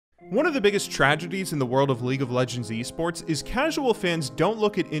One of the biggest tragedies in the world of League of Legends esports is casual fans don't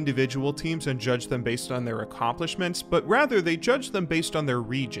look at individual teams and judge them based on their accomplishments, but rather they judge them based on their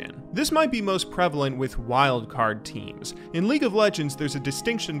region. This might be most prevalent with wildcard teams. In League of Legends, there's a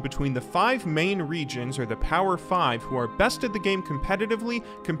distinction between the 5 main regions, or the Power 5, who are best at the game competitively,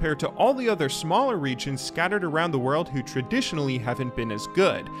 compared to all the other smaller regions scattered around the world who traditionally haven't been as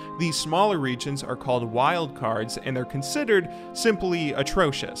good. These smaller regions are called wildcards, and they're considered simply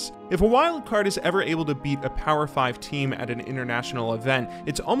atrocious. If a wildcard is ever able to beat a Power 5 team at an international event,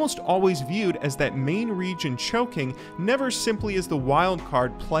 it's almost always viewed as that main region choking, never simply as the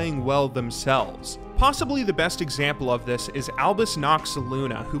wildcard playing well themselves. Possibly the best example of this is Albus Nox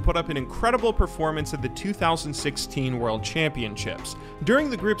Luna, who put up an incredible performance at the 2016 World Championships. During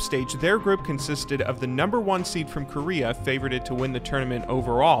the group stage, their group consisted of the #1 seed from Korea, favorited to win the tournament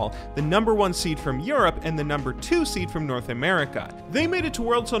overall, the #1 seed from Europe, and the #2 seed from North America. They made it to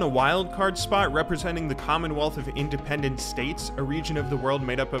Worlds on a wildcard spot representing the Commonwealth of Independent States, a region of the world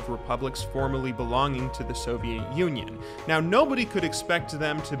made up of republics formerly belonging to the Soviet Union. Now, nobody could expect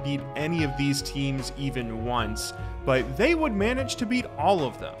them to beat any of these teams even once, but they would manage to beat all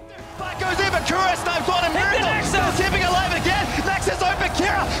of them. Back goes in, but Kura snipes on a miracle. Still keeping alive again. Nexus open.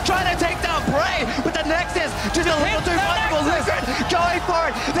 Kira trying to take down Bray with the Nexus. Just a little too much for Lucid. Going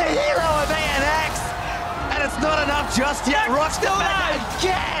for it. The hero of ANX. And it's not enough just yet. Rock still back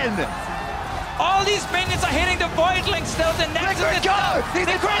again. All these minions are hitting the Void Link still. The Nexus is go.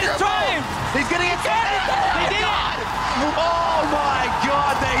 He's in greatest time. He's getting it. They did it. Oh my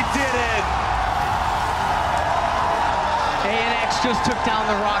God, they did it. ANX just took down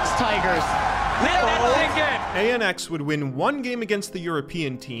the Rocks Tigers. ANX would win 1 game against the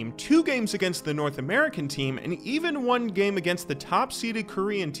European team, 2 games against the North American team, and even 1 game against the top-seeded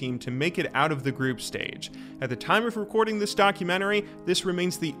Korean team to make it out of the group stage. At the time of recording this documentary, this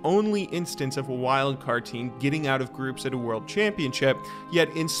remains the only instance of a wildcard team getting out of groups at a World Championship, yet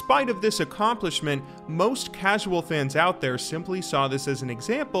in spite of this accomplishment, most casual fans out there simply saw this as an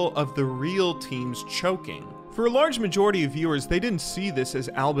example of the real teams choking. For a large majority of viewers, they didn't see this as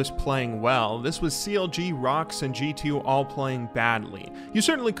Albus playing well. This was CLG, Rocks, and G2 all playing badly. You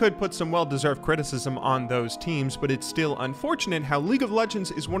certainly could put some well-deserved criticism on those teams, but it's still unfortunate how League of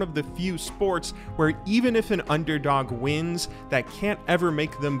Legends is one of the few sports where even if an underdog wins, that can't ever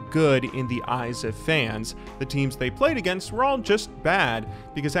make them good in the eyes of fans. The teams they played against were all just bad,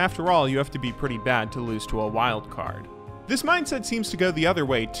 because after all, you have to be pretty bad to lose to a wild card. This mindset seems to go the other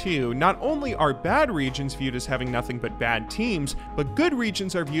way too. Not only are bad regions viewed as having nothing but bad teams, but good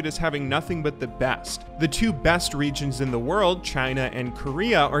regions are viewed as having nothing but the best. The 2 best regions in the world, China and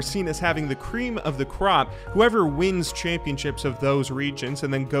Korea, are seen as having the cream of the crop. Whoever wins championships of those regions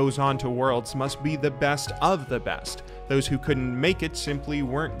and then goes on to Worlds must be the best of the best. Those who couldn't make it simply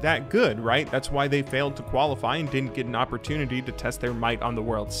weren't that good, right? That's why they failed to qualify and didn't get an opportunity to test their might on the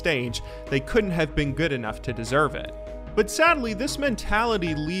world stage. They couldn't have been good enough to deserve it. But sadly, this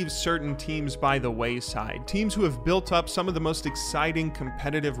mentality leaves certain teams by the wayside. Teams who have built up some of the most exciting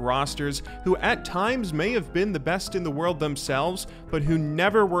competitive rosters, who at times may have been the best in the world themselves, but who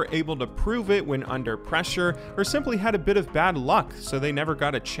never were able to prove it when under pressure, or simply had a bit of bad luck, so they never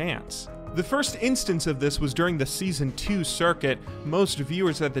got a chance. The first instance of this was during the Season 2 circuit. Most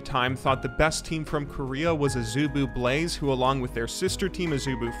viewers at the time thought the best team from Korea was Azubu Blaze, who along with their sister team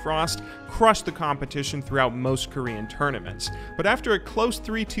Azubu Frost, crushed the competition throughout most Korean tournaments. But after a close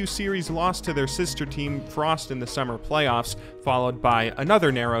 3-2 series loss to their sister team Frost in the summer playoffs, followed by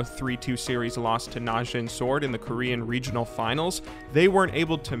another narrow 3-2 series loss to Najin Sword in the Korean regional finals, they weren't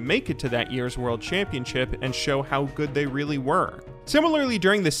able to make it to that year's World Championship and show how good they really were. Similarly,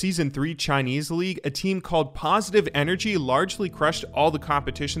 during the Season 3 Chinese League, a team called Positive Energy largely crushed all the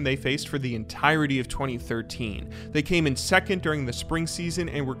competition they faced for the entirety of 2013. They came in second during the spring season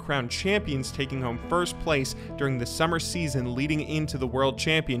and were crowned champions, taking home first place during the summer season leading into the World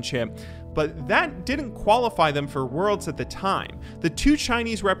Championship. But that didn't qualify them for Worlds at the time. The 2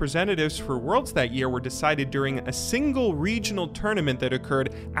 Chinese representatives for Worlds that year were decided during a single regional tournament that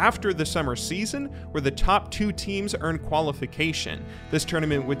occurred after the summer season, where the top 2 teams earned qualification. This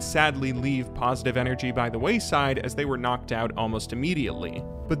tournament would sadly leave Positive Energy by the wayside as they were knocked out almost immediately.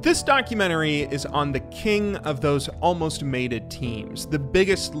 But this documentary is on the king of those almost mated teams, the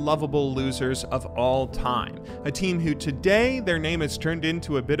biggest lovable losers of all time. A team who today their name has turned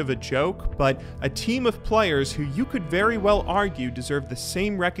into a bit of a joke, but a team of players who you could very well argue deserve the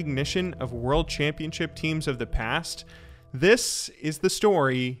same recognition of World Championship teams of the past. This is the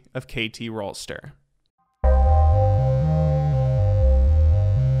story of KT Rolster.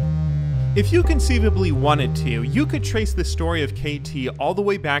 If you conceivably wanted to, you could trace the story of KT all the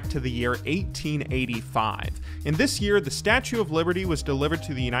way back to the year 1885. In this year, the Statue of Liberty was delivered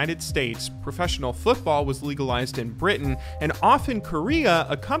to the United States, professional football was legalized in Britain, and off in Korea,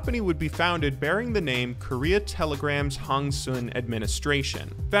 a company would be founded bearing the name Korea Telegram's Hongsun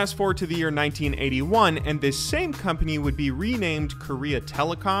Administration. Fast forward to the year 1981, and this same company would be renamed Korea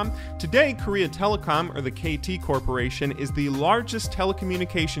Telecom. Today, Korea Telecom, or the KT Corporation, is the largest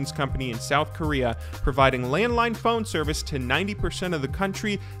telecommunications company in South Korea, providing landline phone service to 90% of the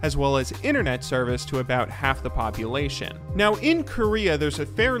country, as well as internet service to about half the population. Now, in Korea, there's a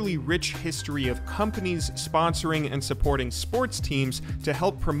fairly rich history of companies sponsoring and supporting sports teams to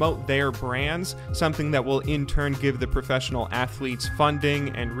help promote their brands, something that will in turn give the professional athletes funding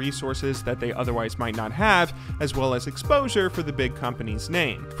and resources that they otherwise might not have, as well as exposure for the big company's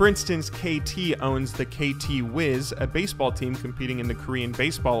name. For instance, KT owns the KT Wiz, a baseball team competing in the Korean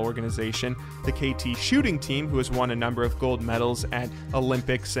baseball organization, the KT shooting team, who has won a number of gold medals at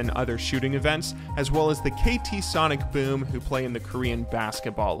Olympics and other shooting events, as well as the KT Sonic Boom, who play in the Korean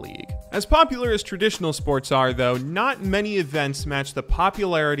Basketball League. As popular as traditional sports are, though, not many events match the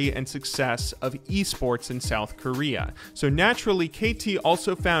popularity and success of esports in South Korea. So naturally, KT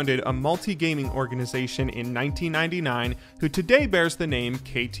also founded a multi-gaming organization in 1999, who today bears the name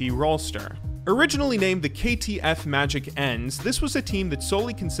KT Rolster. Originally named the KTF Magic Ends, this was a team that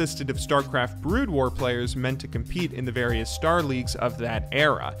solely consisted of StarCraft Brood War players meant to compete in the various star leagues of that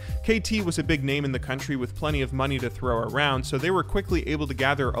era. KT was a big name in the country with plenty of money to throw around, so they were quickly able to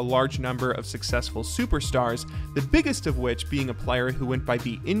gather a large number of successful superstars, the biggest of which being a player who went by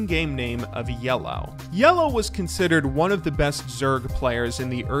the in-game name of Yellow. Yellow was considered one of the best Zerg players in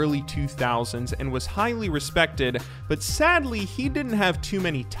the early 2000s and was highly respected, but sadly he didn't have too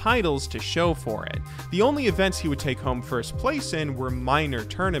many titles to show for it. The only events he would take home first place in were minor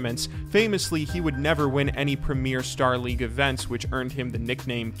tournaments. Famously, he would never win any Premier Star League events, which earned him the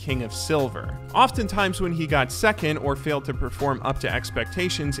nickname King of Silver. Oftentimes when he got second or failed to perform up to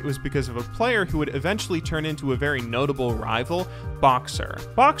expectations, it was because of a player who would eventually turn into a very notable rival, Boxer.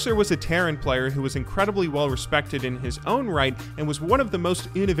 Boxer was a Terran player who was incredibly well respected in his own right and was one of the most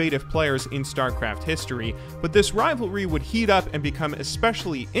innovative players in StarCraft history, but this rivalry would heat up and become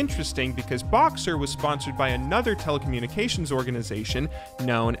especially interesting because Boxer was sponsored by another telecommunications organization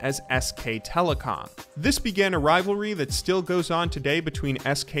known as SK Telecom. This began a rivalry that still goes on today between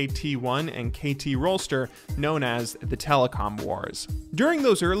SK T1 and KT Rolster, known as the Telecom Wars. During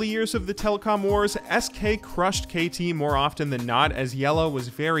those early years of the Telecom Wars, SK crushed KT more often than not, as Yellow was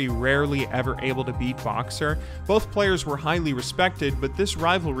very rarely ever able to beat Boxer. Both players were highly respected, but this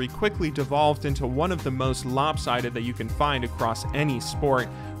rivalry quickly devolved into one of the most lopsided that you can find across any sport,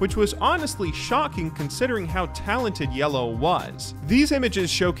 which was honestly shocking considering how talented Yellow was. These images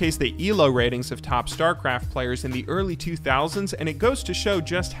showcase the ELO ratings of top StarCraft players in the early 2000s, and it goes to show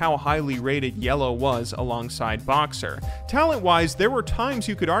just how highly rated Yellow was alongside Boxer. Talent-wise, there were times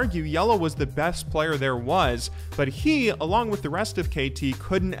you could argue Yellow was the best player there was, but he, along with the rest of KT,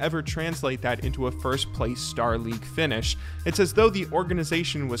 couldn't ever translate that into a first-place Star League finish. It's as though the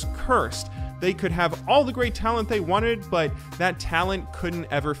organization was cursed. They could have all the great talent they wanted, but that talent couldn't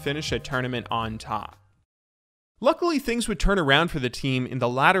ever finish a tournament on top. Luckily, things would turn around for the team in the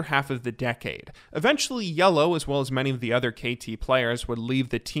latter half of the decade. Eventually, Yellow, as well as many of the other KT players, would leave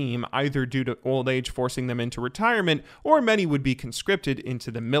the team, either due to old age forcing them into retirement, or many would be conscripted into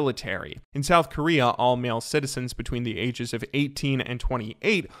the military. In South Korea, all male citizens between the ages of 18 and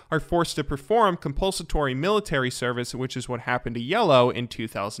 28 are forced to perform compulsory military service, which is what happened to Yellow in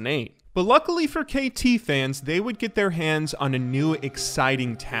 2008. But luckily for KT fans, they would get their hands on a new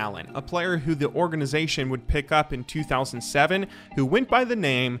exciting talent, a player who the organization would pick up in 2007, who went by the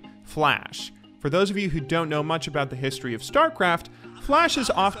name Flash. For those of you who don't know much about the history of StarCraft, Flash is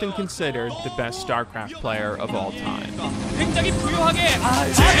often considered the best StarCraft player of all time.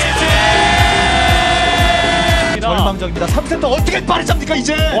 절망적입니다. 3세트 어떻게 빠르 잡니까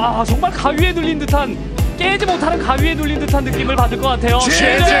이제? 와, 정말 가위에 눌린 듯한, 깨지 못하는 가위에 눌린 듯한 느낌을 받을 것 같아요.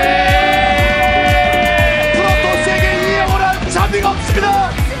 프로토스에게 이영원한 자비가 없습니다.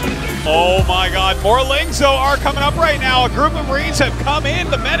 Oh my god, more Lingzo are coming up right now. A group of Marines have come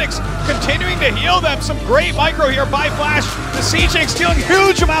in. The medics continuing to heal them. Some great micro here by Flash. The CJ dealing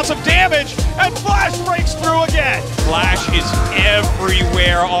huge amounts of damage, and Flash breaks through again. Flash is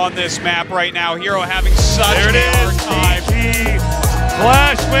everywhere on this map right now. Hero having such a hard time.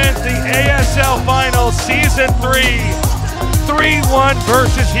 Flash wins the ASL Finals Season 3, 3-1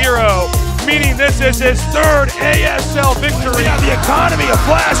 versus Hero. meaning this is his third ASL victory. Yeah, the economy of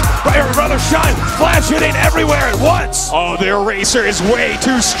Flash, or rather Shine. Flash hitting everywhere at once. Oh, the Eraser is way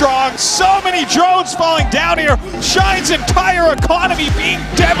too strong. So many drones falling down here. Shine's entire economy being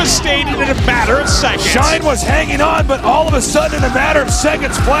devastated in a matter of seconds. Shine was hanging on, but all of a sudden, in a matter of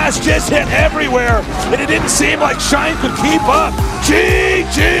seconds, Flash just hit everywhere, and it didn't seem like Shine could keep up.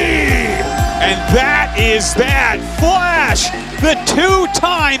 GG! And that is that. Flash, the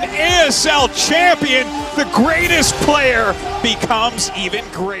two-time ASL champion, the greatest player, becomes even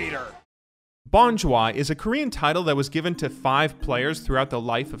greater. Bonjour is a Korean title that was given to 5 players throughout the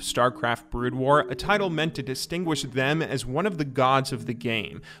life of StarCraft Brood War, a title meant to distinguish them as one of the gods of the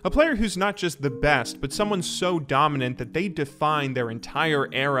game. A player who's not just the best, but someone so dominant that they define their entire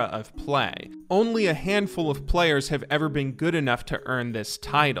era of play. Only a handful of players have ever been good enough to earn this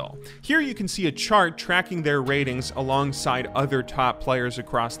title. Here you can see a chart tracking their ratings alongside other top players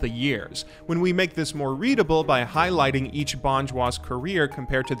across the years. When we make this more readable by highlighting each Bonjour's career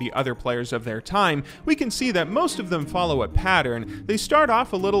compared to the other players of their time, we can see that most of them follow a pattern. They start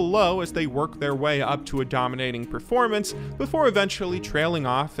off a little low as they work their way up to a dominating performance, before eventually trailing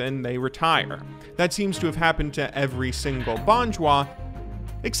off and they retire. That seems to have happened to every single Bonjour,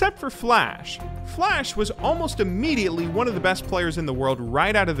 except for Flash. Flash was almost immediately one of the best players in the world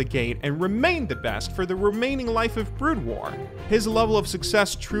right out of the gate and remained the best for the remaining life of Brood War. His level of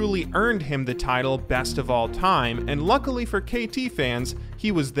success truly earned him the title Best of All Time, and luckily for KT fans,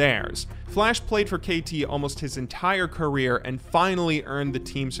 he was theirs. Flash played for KT almost his entire career and finally earned the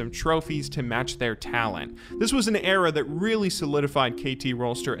team some trophies to match their talent. This was an era that really solidified KT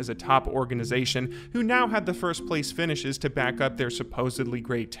Rolster as a top organization who now had the first place finishes to back up their supposedly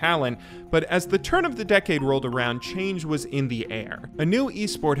great talent, but as the turn of the decade rolled around, change was in the air. A new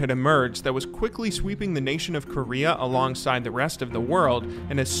esport had emerged that was quickly sweeping the nation of Korea alongside the rest of the world,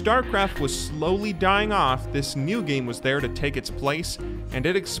 and as StarCraft was slowly dying off, this new game was there to take its place, and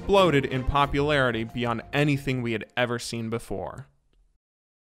it exploded in popularity beyond anything we had ever seen before.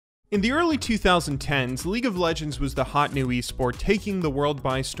 In the early 2010s, League of Legends was the hot new esport taking the world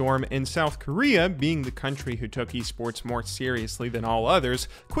by storm, and South Korea, being the country who took esports more seriously than all others,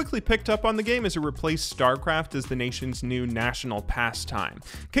 quickly picked up on the game as it replaced StarCraft as the nation's new national pastime.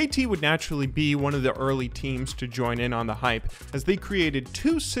 KT would naturally be one of the early teams to join in on the hype, as they created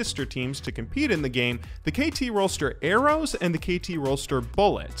 2 sister teams to compete in the game, the KT Rolster Arrows and the KT Rolster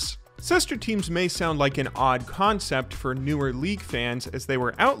Bullets. Sister teams may sound like an odd concept for newer League fans as they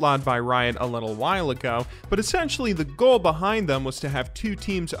were outlawed by Riot a little while ago, but essentially the goal behind them was to have 2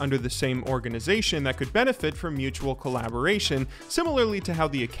 teams under the same organization that could benefit from mutual collaboration, similarly to how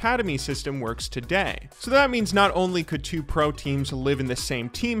the academy system works today. So that means not only could 2 pro teams live in the same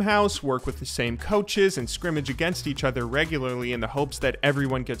team house, work with the same coaches, and scrimmage against each other regularly in the hopes that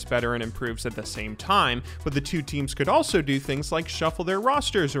everyone gets better and improves at the same time, but the 2 teams could also do things like shuffle their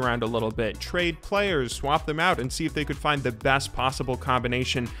rosters around a little bit, trade players, swap them out, and see if they could find the best possible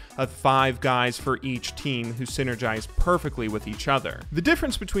combination of 5 guys for each team who synergize perfectly with each other. The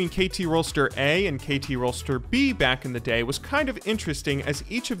difference between KT Rolster A and KT Rolster B back in the day was kind of interesting, as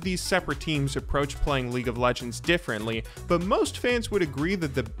each of these separate teams approached playing League of Legends differently, but most fans would agree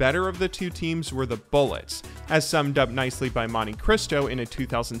that the better of the 2 teams were the Bullets, as summed up nicely by Monte Cristo in a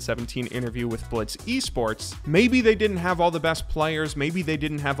 2017 interview with Blitz Esports. Maybe they didn't have all the best players, maybe they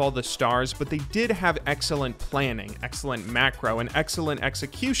didn't have all the stars, but they did have excellent planning, excellent macro, and excellent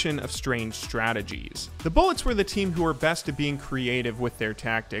execution of strange strategies. The Bullets were the team who were best at being creative with their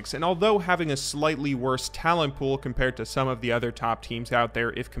tactics, and although having a slightly worse talent pool compared to some of the other top teams out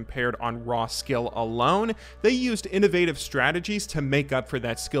there if compared on raw skill alone, they used innovative strategies to make up for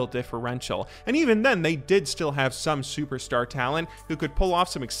that skill differential, and even then they did still have some superstar talent who could pull off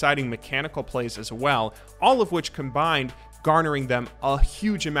some exciting mechanical plays as well, all of which combined garnering them a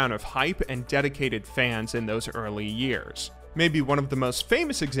huge amount of hype and dedicated fans in those early years. Maybe one of the most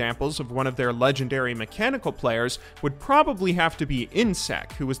famous examples of one of their legendary mechanical players would probably have to be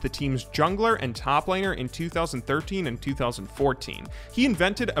Insec, who was the team's jungler and top laner in 2013 and 2014. He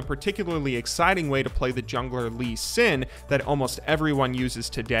invented a particularly exciting way to play the jungler Lee Sin that almost everyone uses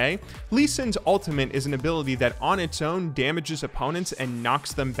today. Lee Sin's ultimate is an ability that on its own damages opponents and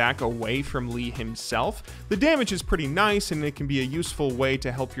knocks them back away from Lee himself. The damage is pretty nice, and it can be a useful way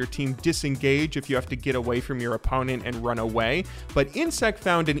to help your team disengage if you have to get away from your opponent and run away way, but Insec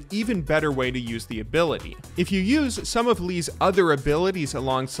found an even better way to use the ability. If you use some of Lee's other abilities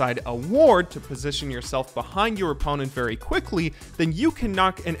alongside a ward to position yourself behind your opponent very quickly, then you can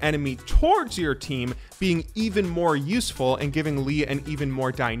knock an enemy towards your team, being even more useful and giving Lee an even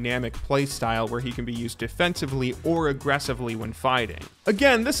more dynamic playstyle where he can be used defensively or aggressively when fighting.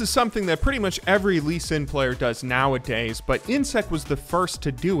 Again, this is something that pretty much every Lee Sin player does nowadays, but Insec was the first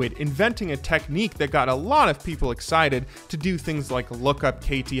to do it, inventing a technique that got a lot of people excited to do things like look up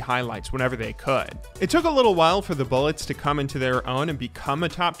KT highlights whenever they could. It took a little while for the Bullets to come into their own and become a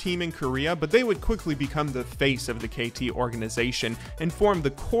top team in Korea, but they would quickly become the face of the KT organization and form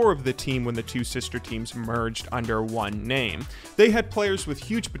the core of the team when the two sister teams merged under one name. They had players with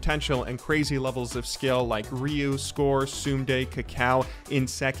huge potential and crazy levels of skill like Ryu, Score, Sumde, Kakao,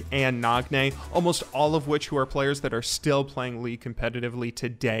 Insec, and Nagne, almost all of which who are players that are still playing League competitively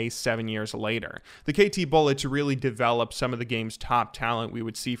today, 7 years later. The KT Bullets really developed some of the game's top talent we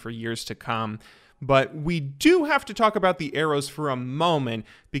would see for years to come. But we do have to talk about the Arrows for a moment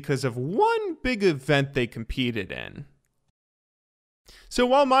because of one big event they competed in. So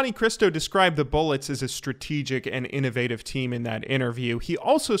while Monte Cristo described the Bullets as a strategic and innovative team in that interview, he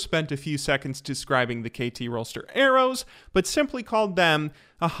also spent a few seconds describing the KT Rolster Arrows, but simply called them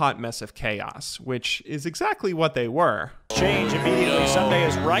a hot mess of chaos, which is exactly what they were. Change immediately. Sunday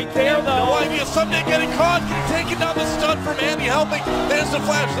is right there, though. No idea. Sunday getting caught, taking down the stun from Andy, helping. There's the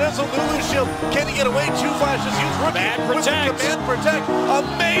flash. There's a Lulu shield. Can he get away? 2 flashes. Use rookie. Command protect.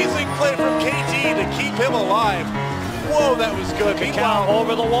 Amazing play from KT to keep him alive. Whoa, that was good. Kakao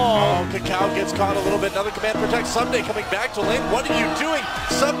over the wall. Oh, Kakao gets caught a little bit. Another command protect. Someday coming back to lane. What are you doing?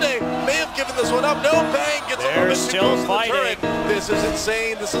 Someday may have given this one up. No, bang. Gets They're a still fighting. This is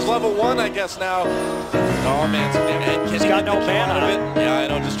insane. This is level 1, I guess, now. Oh, man. He's got no mana. Yeah, I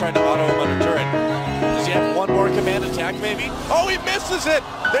know. Just trying to auto him under turret. Does he have one more command attack, maybe? Oh, he misses it.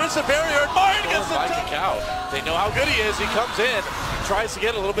 There's a barrier. Martin gets the Kakao. They know how good he is. He comes in. Tries to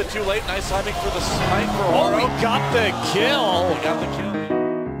get a little bit too late. Nice timing for the smite for Oro. Oh, he got the kill. He got the kill.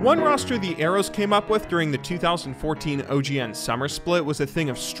 One roster the Arrows came up with during the 2014 OGN summer split was a thing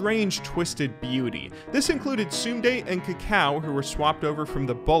of strange, twisted beauty. This included Sumde and Kakao, who were swapped over from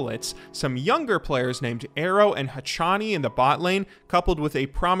the Bullets, some younger players named Arrow and Hachani in the bot lane, coupled with a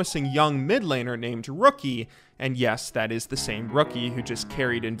promising young mid laner named Rookie. And yes, that is the same Rookie who just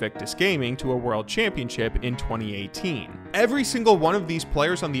carried Invictus Gaming to a world championship in 2018. Every single one of these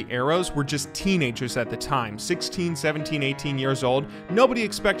players on the Arrows were just teenagers at the time, 16, 17, 18 years old. Nobody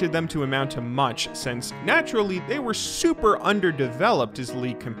expected them to amount to much, since naturally they were super underdeveloped as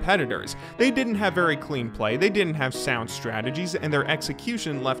League competitors. They didn't have very clean play, they didn't have sound strategies, and their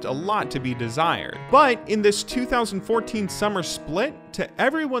execution left a lot to be desired. But in this 2014 summer split, to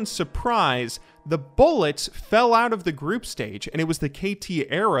everyone's surprise, the Bullets fell out of the group stage, and it was the KT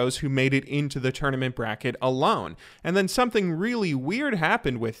Arrows who made it into the tournament bracket alone. And then something really weird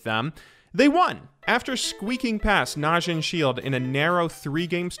happened with them. They won! After squeaking past Najin Shield in a narrow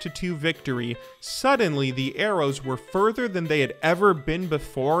 3-2 victory, suddenly the Arrows were further than they had ever been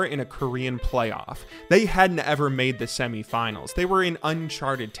before in a Korean playoff. They hadn't ever made the semifinals. They were in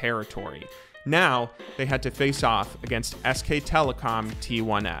uncharted territory. Now, they had to face off against SK Telecom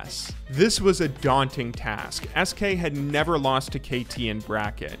T1. This was a daunting task. SK had never lost to KT in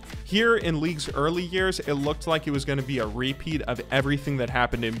bracket. Here in League's early years, it looked like it was going to be a repeat of everything that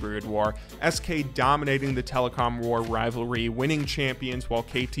happened in Brood War. SK dominating the Telecom War rivalry, winning champions while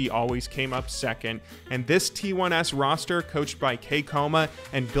KT always came up second. And this T1 roster, coached by K-Coma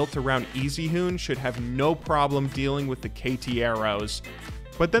and built around EasyHoon, should have no problem dealing with the KT Arrows.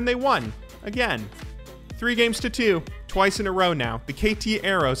 But then they won. Again, 3-2, twice in a row now. The KT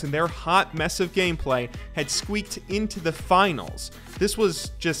Arrows and their hot mess of gameplay had squeaked into the finals. This was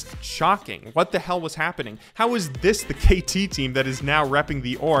just shocking. What the hell was happening? How is this the KT team that is now repping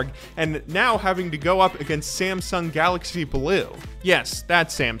the org and now having to go up against Samsung Galaxy Blue? Yes,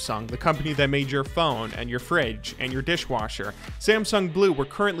 that's Samsung, the company that made your phone and your fridge and your dishwasher. Samsung Blue were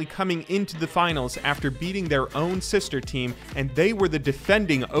currently coming into the finals after beating their own sister team, and they were the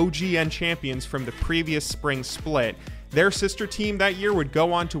defending OGN champions from the previous spring split. Their sister team that year would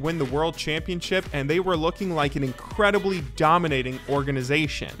go on to win the World Championship, and they were looking like an incredibly dominating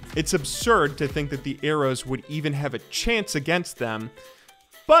organization. It's absurd to think that the Arrows would even have a chance against them,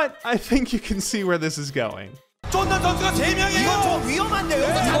 but I think you can see where this is going.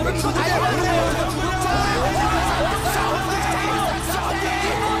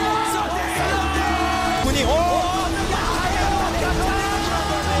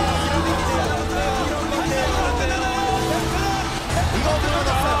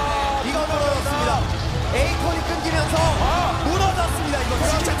 에이콘이 끊기면서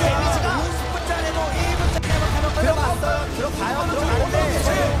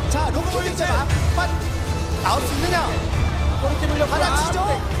나올 수 있느냐? 받아치죠?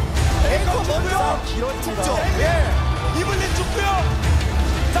 에이코 먼저 죽죠. 예. 이블린 죽고요.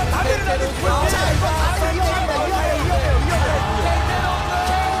 자, 다리를 날리고 자, 이거 다리 위험해요.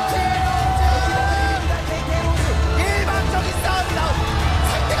 일반적인 싸움이다.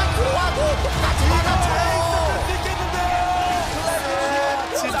 상대가 들어와도 똑같이 맞아쳐요.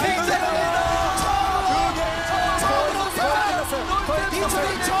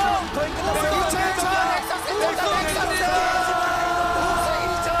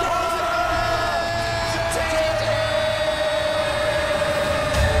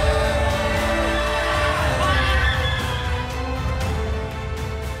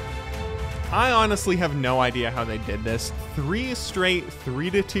 I honestly have no idea how they did this. 3 straight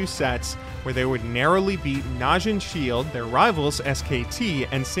 3-2 sets where they would narrowly beat Najin Shield, their rivals SKT,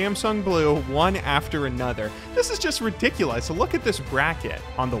 and Samsung Blue one after another. This is just ridiculous. Look at this bracket.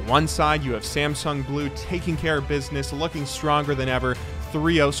 On the one side, you have Samsung Blue taking care of business, looking stronger than ever,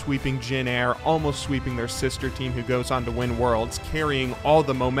 3-0 sweeping Jin Air, almost sweeping their sister team who goes on to win Worlds, carrying all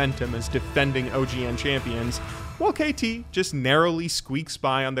the momentum as defending OGN champions, while KT just narrowly squeaks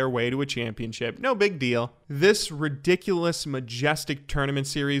by on their way to a championship. No big deal. This ridiculous, majestic tournament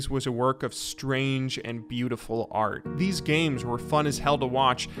series was a work of strange and beautiful art. These games were fun as hell to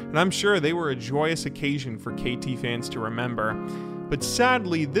watch, and I'm sure they were a joyous occasion for KT fans to remember. But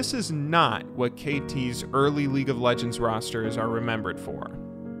sadly, this is not what KT's early League of Legends rosters are remembered for.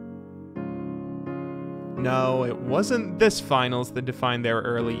 No, it wasn't this finals that defined their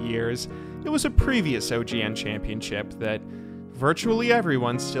early years. It was a previous OGN championship that virtually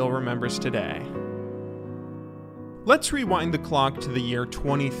everyone still remembers today. Let's rewind the clock to the year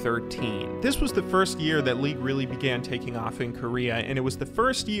 2013. This was the first year that League really began taking off in Korea, and it was the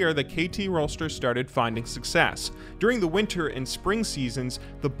first year that KT Rolster started finding success. During the winter and spring seasons,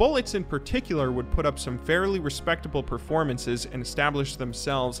 the Bullets in particular would put up some fairly respectable performances and establish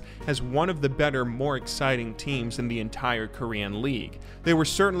themselves as one of the better, more exciting teams in the entire Korean League. They were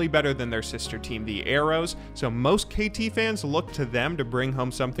certainly better than their sister team, the Arrows, so most KT fans looked to them to bring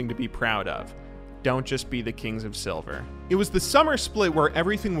home something to be proud of. Don't just be the Kings of Silver. It was the summer split where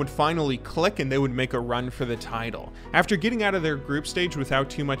everything would finally click and they would make a run for the title. After getting out of their group stage without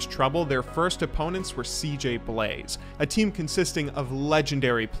too much trouble, their first opponents were CJ Blaze, a team consisting of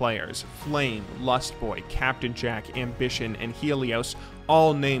legendary players: Flame, Lustboy, Captain Jack, Ambition, and Helios,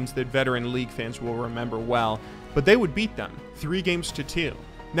 all names that veteran League fans will remember well, but they would beat them 3-2.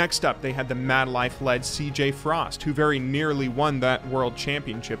 Next up, they had the Mad Life-led CJ Frost, who very nearly won that World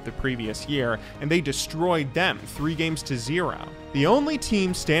Championship the previous year, and they destroyed them 3-0. The only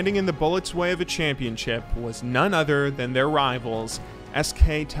team standing in the Bullets' way of a championship was none other than their rivals,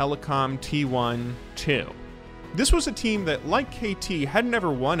 SK Telecom T1 2. This was a team that, like KT, had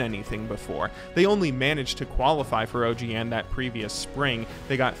never won anything before. They only managed to qualify for OGN that previous spring.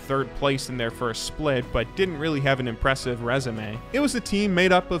 They got 3rd place in their first split, but didn't really have an impressive resume. It was a team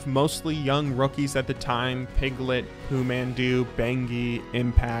made up of mostly young rookies at the time: Piglet, Pumandu, Bengi,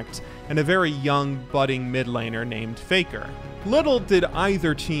 Impact, and a very young, budding mid laner named Faker. Little did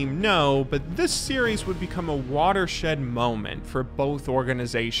either team know, but this series would become a watershed moment for both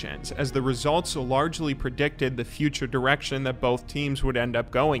organizations, as the results largely predicted the future direction that both teams would end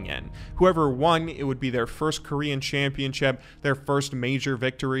up going in. Whoever won, it would be their first Korean championship, their first major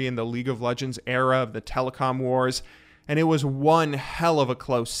victory in the League of Legends era of the Telecom Wars, and it was one hell of a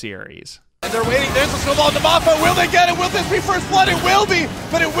close series. And they're waiting. There's a snowball in the Maffa. Will they get it? Will this be first blood? It will be,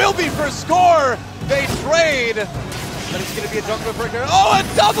 but it will be for Score. They trade. But it's going to be a jungler breaker. Oh, a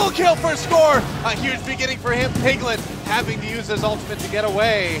double kill for Score! A huge beginning for him. Piglet having to use his ultimate to get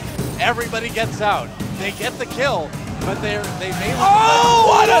away. Everybody gets out. They get the kill, but they may... Oh,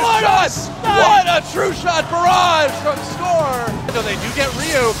 what a shot! What a true shot barrage from Score! So they do get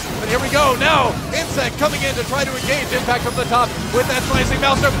Ryu, but here we go now. Insect coming in to try to engage. Impact from the top with that slicing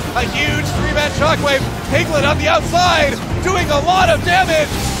maelstrom. A huge 3-man shockwave. Piglet on the outside, doing a lot of damage.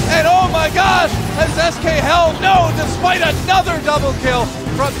 And oh my gosh, has SK held? No, despite another double kill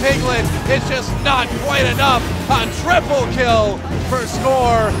from Piglet, it's just not quite enough. A triple kill for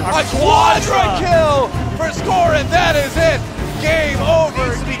Score. A quadra kill for Score, and that is it. Game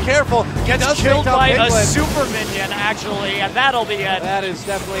over. Be careful. Gets killed by a super minion, actually, and that'll be it. That is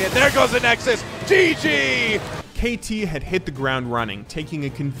definitely it. There goes the Nexus. GG! KT had hit the ground running, taking a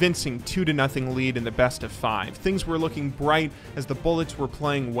convincing 2-0 lead in the best of 5. Things were looking bright as the Bullets were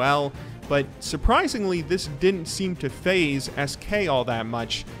playing well, but surprisingly, this didn't seem to faze SK all that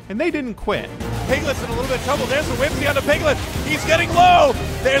much, and they didn't quit. Piglet's in a little bit of trouble. There's the Whimsy on the Piglet. He's getting low.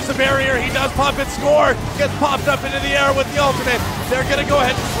 There's the barrier. He does pop it, score. Gets popped up into the air with the ultimate. They're going to go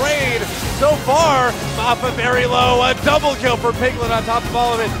ahead and trade. So far, Mappa very low. A double kill for Piglet on top of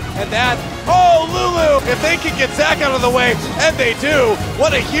all of it. And that, oh, Lulu, if they can get Zach out of the way, and they do,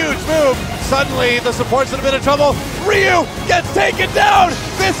 what a huge move. Suddenly, the support's in a bit of trouble. Ryu gets taken down.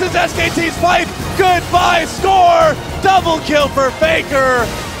 This is SKT's fight. Goodbye, score. Double kill for Faker.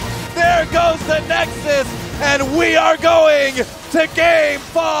 There goes the Nexus, and we are going to Game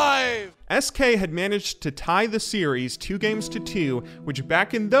 5. SK had managed to tie the series 2-2, which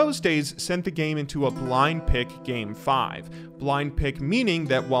back in those days sent the game into a blind pick Game 5. Blind pick meaning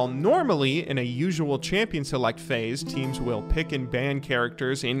that while normally in a usual champion select phase, teams will pick and ban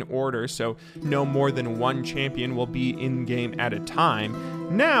characters in order so no more than one champion will be in-game at a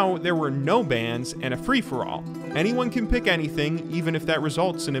time, now there were no bans and a free-for-all. Anyone can pick anything, even if that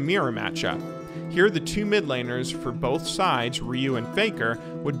results in a mirror matchup. Here, the two mid laners for both sides, Ryu and Faker,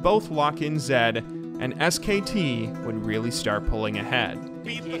 would both lock in Zed, and SKT would really start pulling ahead.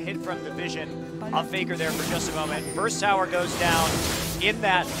 Beat the hit from the vision of Faker there for just a moment. First tower goes down in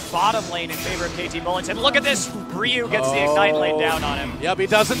that bottom lane in favor of KT Bullets. And look at this, Ryu gets the Ignite lane down on him. Yep, he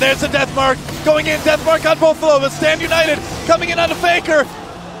doesn't. There's the Death Mark. Going in, Death Mark on both of them. Stand United coming in onto Faker.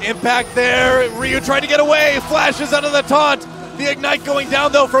 Impact there. Ryu trying to get away. Flashes out of the taunt. The Ignite going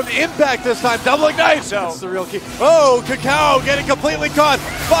down, though, from Impact this time. Double Ignite. So that's the real key. Oh, Kakao getting completely caught.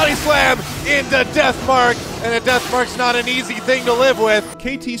 Body slam into Death Mark. And a Death Mark's not an easy thing to live with.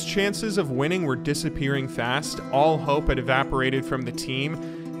 KT's chances of winning were disappearing fast. All hope had evaporated from the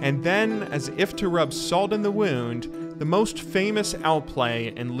team. And then, as if to rub salt in the wound, the most famous outplay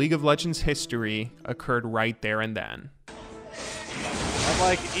in League of Legends history occurred right there and then. I'm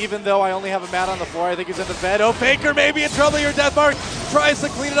like, even though I only have a mat on the floor, I think he's in the bed. Oh, Faker may be in trouble here. Death Mark tries to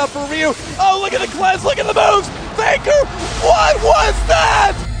clean it up for Ryu. Oh, look at the cleanse, look at the moves. Faker, what was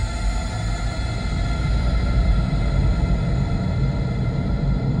that?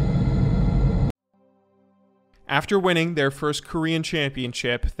 After winning their first Korean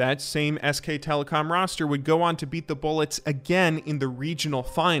championship, that same SK Telecom roster would go on to beat the Bullets again in the regional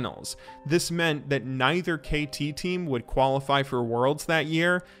finals. This meant that neither KT team would qualify for Worlds that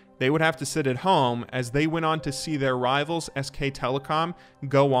year. They would have to sit at home as they went on to see their rivals, SK Telecom,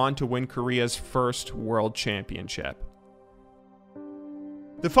 go on to win Korea's first World Championship.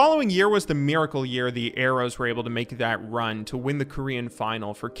 The following year was the miracle year the Arrows were able to make that run to win the Korean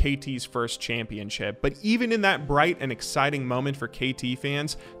final for KT's first championship, but even in that bright and exciting moment for KT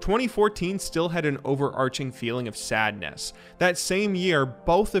fans, 2014 still had an overarching feeling of sadness. That same year,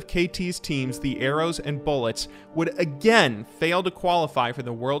 both of KT's teams, the Arrows and Bullets, would again fail to qualify for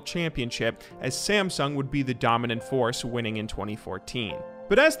the World Championship as Samsung would be the dominant force, winning in 2014.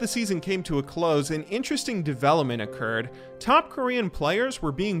 But as the season came to a close, an interesting development occurred. Top Korean players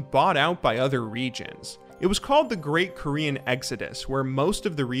were being bought out by other regions. It was called the Great Korean Exodus, where most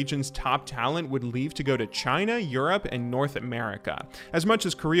of the region's top talent would leave to go to China, Europe, and North America. As much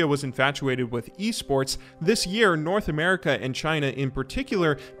as Korea was infatuated with esports, this year North America and China in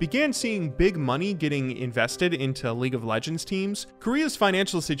particular began seeing big money getting invested into League of Legends teams. Korea's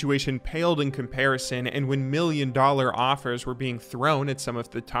financial situation paled in comparison, and when million-dollar offers were being thrown at some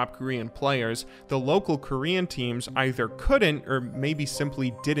of the top Korean players, the local Korean teams either couldn't or maybe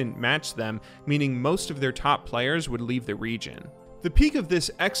simply didn't match them, meaning most of their top players would leave the region. The peak of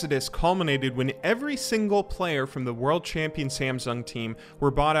this exodus culminated when every single player from the world champion Samsung team were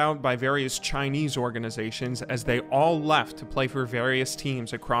bought out by various Chinese organizations as they all left to play for various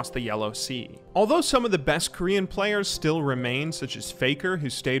teams across the Yellow Sea. Although some of the best Korean players still remained, such as Faker, who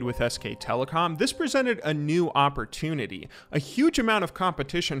stayed with SK Telecom, this presented a new opportunity. A huge amount of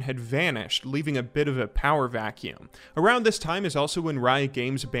competition had vanished, leaving a bit of a power vacuum. Around this time is also when Riot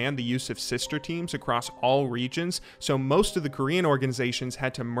Games banned the use of sister teams across all regions, so most of the Korean organizations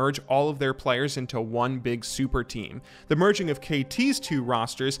had to merge all of their players into one big super team. The merging of KT's two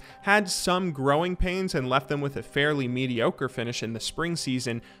rosters had some growing pains and left them with a fairly mediocre finish in the spring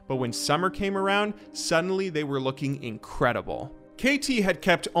season, but when summer came around, suddenly they were looking incredible. KT had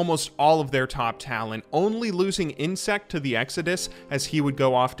kept almost all of their top talent, only losing Insect to the Exodus as he would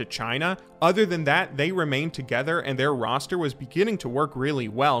go off to China. Other than that, they remained together and their roster was beginning to work really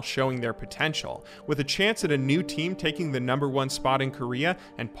well, showing their potential. With a chance at a new team taking the #1 spot in Korea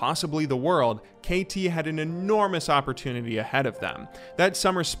and possibly the world, KT had an enormous opportunity ahead of them. That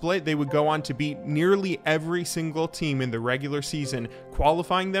summer split, they would go on to beat nearly every single team in the regular season,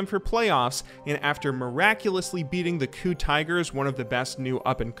 qualifying them for playoffs, and after miraculously beating the KU Tigers, one of the best new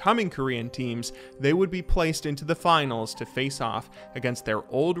up-and-coming Korean teams, they would be placed into the finals to face off against their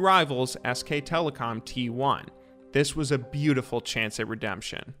old rivals SK Telecom T1. This was a beautiful chance at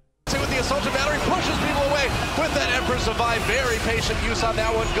redemption. With the assaulted battery, pushes people away with that Emperor's Divine. Very patient use on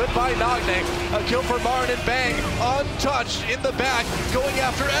that one. Goodbye, Nagne. A kill for Marin and Bang, untouched in the back, going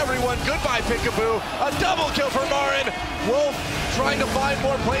after everyone. Goodbye, Pickaboo. A double kill for Marin. Wolf trying to find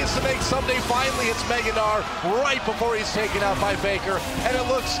more plays to make. Someday finally hits Meganar right before he's taken out by Faker. And it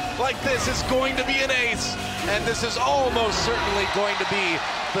looks like this is going to be an ace. And this is almost certainly going to be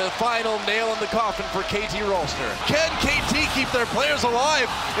the final nail in the coffin for KT Rolster. Can KT keep their players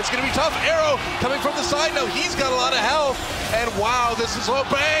alive? It's going to be tough. Arrow coming from the side. No, he's got a lot of health. And wow, this is low.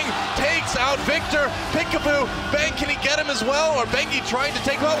 Bang takes out Victor. Pickaboo. Bang, can he get him as well? Or Bengi trying to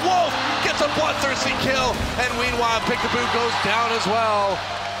take him out? Wolf gets a bloodthirsty kill. And meanwhile, Pickaboo goes down as well.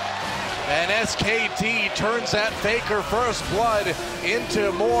 And SKT turns that Faker first blood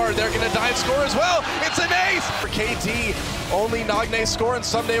into more. They're going to dive score as well. It's an ace for KT. Only Nagne score and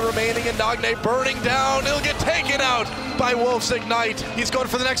Someday remaining, and Nagne burning down. He'll get taken out by Wolf's Ignite. He's going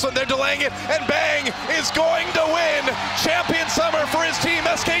for the next one. They're delaying it, and Bang is going to win Champion Summer for his team,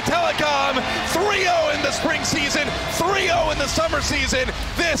 SK Telecom. 3-0 in the spring season, 3-0 in the summer season.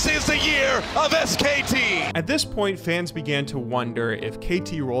 This is the year of SKT. At this point, fans began to wonder if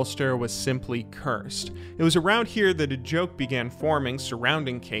KT Rolster was simply cursed. It was around here that a joke began forming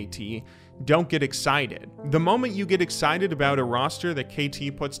surrounding KT. Don't get excited. The moment you get excited about a roster that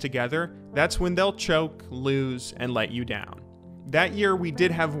KT puts together, that's when they'll choke, lose, and let you down. That year, we did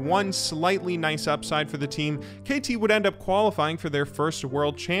have one slightly nice upside for the team. KT would end up qualifying for their first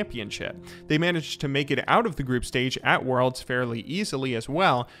World Championship. They managed to make it out of the group stage at Worlds fairly easily as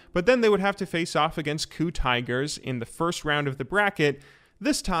well, but then they would have to face off against KT Tigers in the first round of the bracket.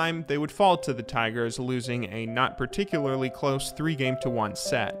 This time, they would fall to the Tigers, losing a not particularly close 3-1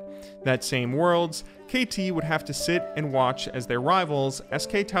 set. That same Worlds, KT would have to sit and watch as their rivals,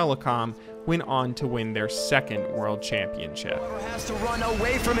 SK Telecom, went on to win their second World Championship. Has to run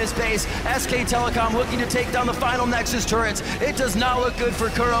away from his base. SK Telecom looking to take down the final Nexus turrets. It does not look good for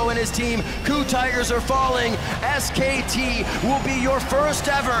Kuro and his team. KT Tigers are falling. SKT will be your first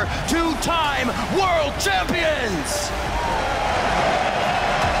ever two-time World Champions!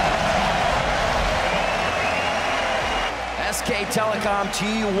 SK Telecom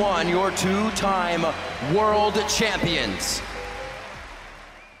T1, your two-time World Champions.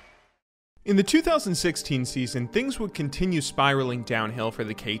 In the 2016 season, things would continue spiraling downhill for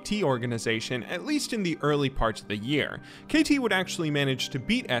the KT organization, at least in the early parts of the year. KT would actually manage to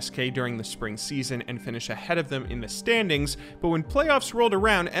beat SK during the spring season and finish ahead of them in the standings, but when playoffs rolled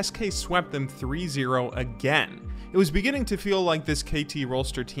around, SK swept them 3-0 again. It was beginning to feel like this KT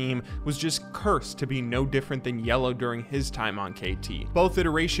Rolster team was just cursed to be no different than Yellow during his time on KT. Both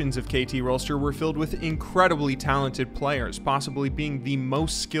iterations of KT Rolster were filled with incredibly talented players, possibly being the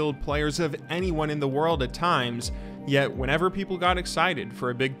most skilled players of anyone in the world at times, yet whenever people got excited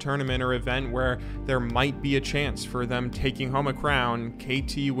for a big tournament or event where there might be a chance for them taking home a crown,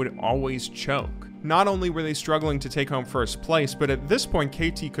 KT would always choke. Not only were they struggling to take home first place, but at this point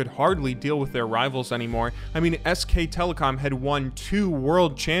KT could hardly deal with their rivals anymore. I mean, SK Telecom had won 2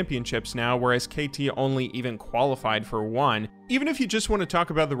 world championships now, whereas KT only even qualified for 1. Even if you just want to talk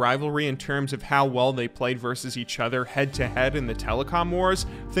about the rivalry in terms of how well they played versus each other head-to-head in the Telecom Wars,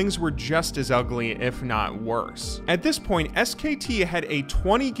 things were just as ugly, if not worse. At this point, SKT had a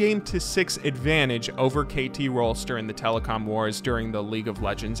 20-6 advantage over KT Rolster in the Telecom Wars during the League of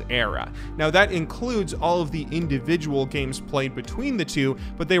Legends era. Now that includes all of the individual games played between the two,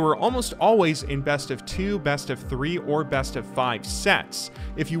 but they were almost always in best of 2, best of 3, or best of 5 sets.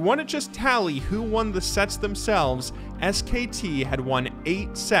 If you want to just tally who won the sets themselves, SKT had won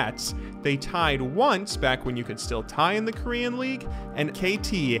 8 sets. They tied once back when you could still tie in the Korean League, and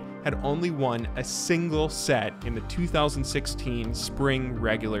KT had only won a single set in the 2016 spring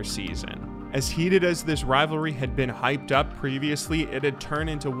regular season. As heated as this rivalry had been hyped up previously, it had turned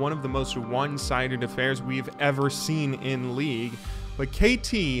into one of the most one-sided affairs we've ever seen in League, but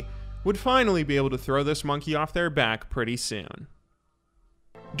KT would finally be able to throw this monkey off their back pretty soon.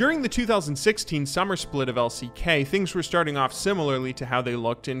 During the 2016 summer split of LCK, things were starting off similarly to how they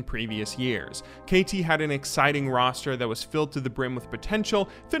looked in previous years. KT had an exciting roster that was filled to the brim with potential,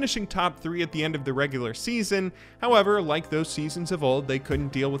 finishing top 3 at the end of the regular season. However, like those seasons of old, they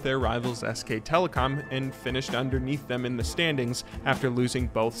couldn't deal with their rivals SK Telecom and finished underneath them in the standings after losing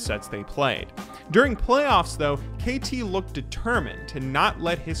both sets they played. During playoffs though, KT looked determined to not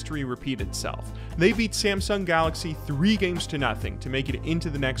let history repeat itself. They beat Samsung Galaxy 3-0 to make it into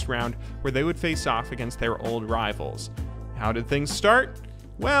the next round, where they would face off against their old rivals. How did things start?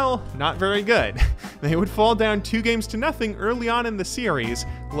 Well, not very good. They would fall down 2-0 early on in the series,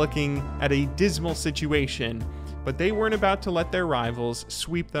 looking at a dismal situation. but they weren't about to let their rivals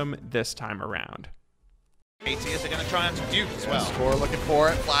sweep them this time around. KT is going to try on Duke as well. Score looking for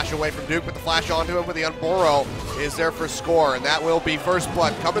it. Flash away from Duke with the flash onto him with the Unboro is there for Score, and that will be first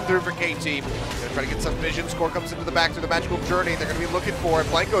blood coming through for KT. Going to try to get some vision. Score comes into the back through the magical journey. They're going to be looking for it.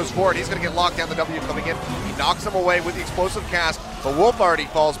 Blank goes for it. He's going to get locked down. The W coming in. He knocks him away with the explosive cast, but Wolf already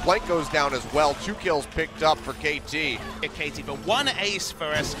falls. Blank goes down as well. 2 kills picked up for KT. KT, but 1 ace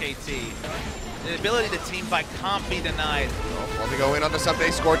for SKT. The ability to team fight can't be denied. Well, they go in on the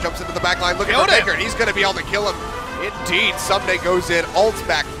Someday. Score jumps into the back line looking for Baker. He's going to be able to kill him. Indeed, Someday goes in, ults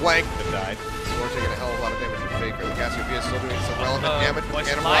back Blank. Died. Score taking a hell of a lot of damage from Faker. The Cassiopeia is still doing some relevant damage.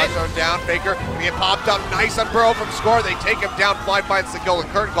 Phantom Mirage zone down. Faker going to get popped up. Nice Unbro from Score. They take him down. Fly finds the kill, and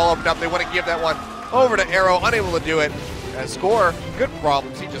Curtain Call opened up. They want to give that one over to Arrow. Unable to do it. As Score, good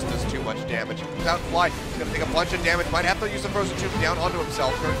problems. He just does too much damage. Without Fly, he's going to take a bunch of damage. Might have to use the Frozen Tube down onto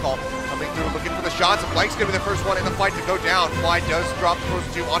himself. Curtain Call coming through, looking for the shots. And Blank's going to be the first one in the fight to go down. Fly does drop the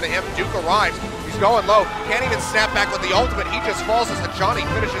Frozen Tube onto him. Duke arrives. He's going low. Can't even snap back with the ultimate. He just falls as Johnny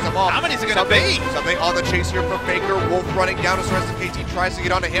finishes him off. How many is it going to be? Something on the chase here for Faker. Wolf running down as the rest of KT tries to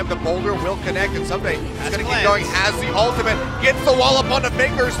get onto him. The boulder will connect, and Someday he's going to keep going. Has the ultimate. Gets the wall up onto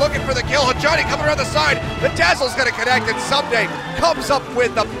Faker. He's looking for the kill. Johnny coming around the side. The Dazzle's going to connect, and Someday comes up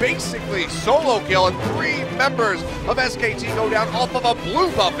with a basically solo kill, and 3 members of SKT go down off of a blue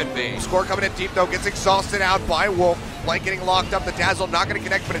buff in B. Score coming in deep though, gets exhausted out by Wolf. Blank getting locked up. The Dazzle not going to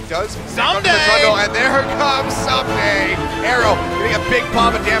connect, but it does. Someday! And there comes Someday. Arrow getting a big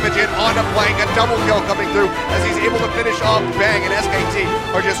pop of damage in onto Blank. A double kill coming through as he's able to finish off Bang, and SKT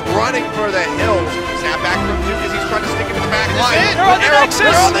are just running for the hills. Snap back from Duke as he's trying to stick into the back line. They're on the Nexus!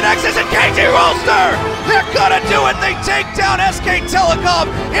 They're on the Nexus, and KT Rolster! They're gonna do it! They take down SK Telecom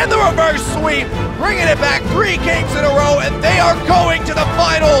in the reverse sweep, bringing it back 3 games in a row, and they are going to the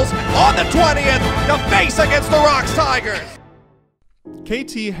finals on the 20th to face against the Rocks Tigers.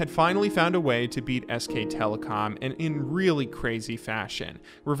 KT had finally found a way to beat SK Telecom, and in really crazy fashion,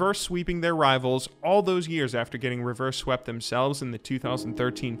 reverse sweeping their rivals all those years after getting reverse swept themselves in the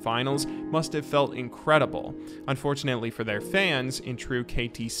 2013 finals must have felt incredible. Unfortunately for their fans, in true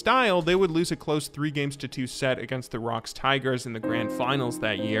KT style, they would lose a close 3-2 set against the Rocks Tigers in the grand finals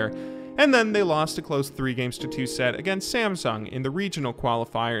that year, and then they lost a close 3-2 set against Samsung in the regional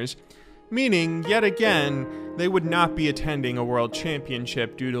qualifiers, meaning, yet again, they would not be attending a world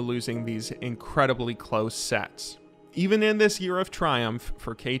championship due to losing these incredibly close sets. Even in this year of triumph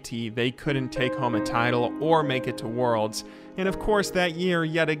for KT, they couldn't take home a title or make it to Worlds, and of course that year,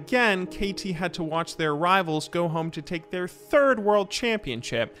 yet again, KT had to watch their rivals go home to take their 3rd world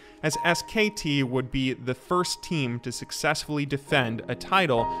championship, as SKT would be the first team to successfully defend a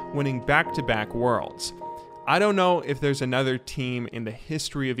title, winning back-to-back Worlds. I don't know if there's another team in the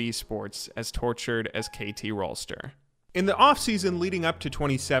history of esports as tortured as KT Rolster. In the offseason leading up to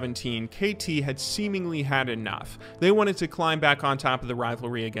 2017, KT had seemingly had enough. They wanted to climb back on top of the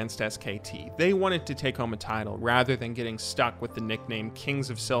rivalry against SKT. They wanted to take home a title rather than getting stuck with the nickname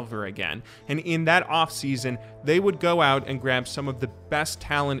Kings of Silver again. And in that offseason, they would go out and grab some of the best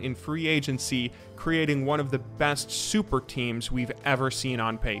talent in free agency, creating one of the best super teams we've ever seen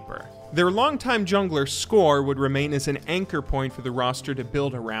on paper. Their longtime jungler Score would remain as an anchor point for the roster to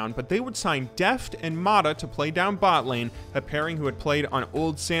build around, but they would sign Deft and Mata to play down bot lane, a pairing who had played on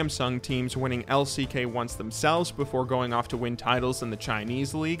old Samsung teams winning LCK once themselves before going off to win titles in the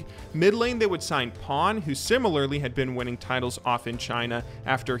Chinese league. Mid lane they would sign Pawn, who similarly had been winning titles off in China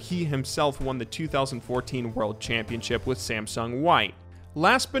after he himself won the 2014 World Championship with Samsung White.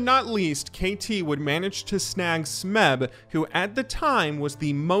 Last but not least, KT would manage to snag Smeb, who at the time was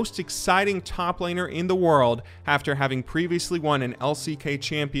the most exciting top laner in the world after having previously won an LCK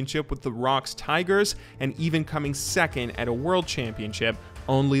championship with the Rocks Tigers and even coming second at a world championship,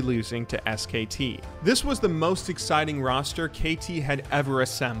 only losing to SKT. This was the most exciting roster KT had ever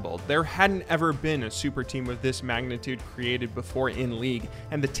assembled. There hadn't ever been a super team of this magnitude created before in League,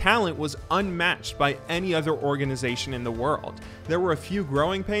 and the talent was unmatched by any other organization in the world. There were a few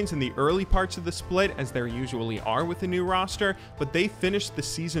growing pains in the early parts of the split, as there usually are with a new roster, but they finished the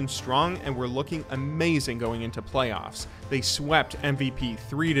season strong and were looking amazing going into playoffs. They swept MVP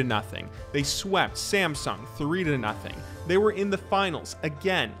 3-0. They swept Samsung 3-0. They were in the finals,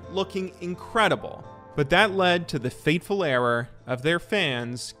 again, looking incredible. But that led to the fateful error of their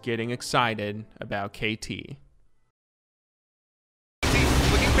fans getting excited about KT.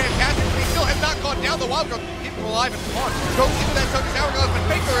 Looking fantastic, they still have not gone down. The Wild Growth keep him alive and on. Goes into that Tony's Hourglass, but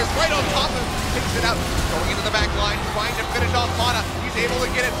Faker is right on top of him. Takes it out. Going into the back line, trying to finish off Mana. He's able to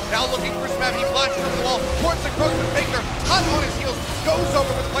get it. Now looking for Smeb. He flashes over the wall. Towards the Growth with Faker. Hot on his heels. Goes over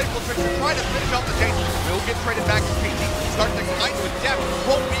with Playful Tricks to try to finish off the tank. Will get traded back to KT. Starts to climb with depth.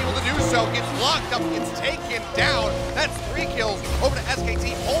 Won't be able to do so. Gets locked up. Gets taken down. That's 3 kills over to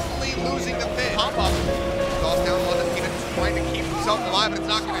SKT. Only losing the thing. Pop up. Goes down on the team. Trying to keep himself alive, but it's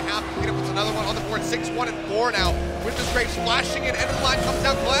not going to happen. Keenan puts another one on the board. 6-1 and 4 now. Witness Graves flashing it. End of the line comes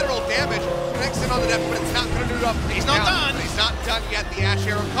down. Collateral damage. Connects in on the depth, but it's not going to do it up. He's not done. He's not done yet. The Ash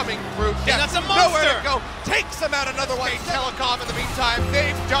Arrow coming through. And that's a monster. Nowhere to go. Takes him out another one. Telecom in the meantime.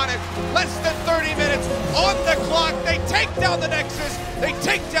 They've done it. Less than 30 minutes on the clock. They take down the Nexus. They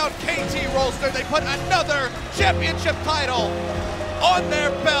take down KT Rolster. They put another championship title on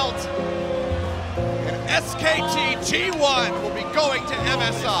their belt. SKT T1 will be going to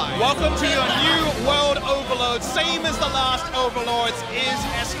MSI. Welcome to your new world overload. Same as the last overlords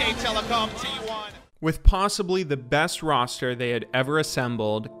is SK Telecom T1. With possibly the best roster they had ever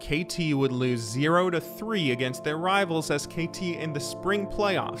assembled, KT would lose 0-3 against their rivals SKT in the spring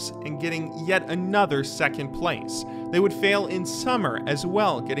playoffs and getting yet another second place. They would fail in summer as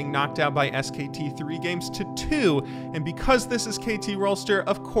well, getting knocked out by SKT 3-2, and because this is KT Rolster,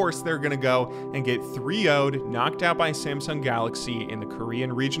 of course they're gonna go and get 3-0'd, knocked out by Samsung Galaxy in the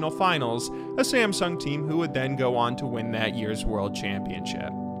Korean Regional Finals, a Samsung team who would then go on to win that year's World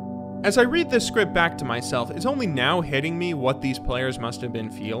Championship. As I read this script back to myself, it's only now hitting me what these players must have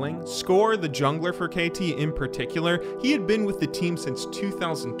been feeling. Score, the jungler for KT in particular, he had been with the team since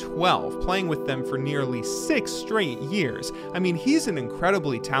 2012, playing with them for nearly 6 straight years. I mean, he's an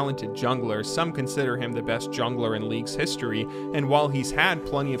incredibly talented jungler. Some consider him the best jungler in League's history, and while he's had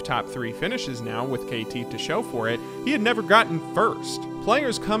plenty of top 3 finishes now with KT to show for it, he had never gotten first.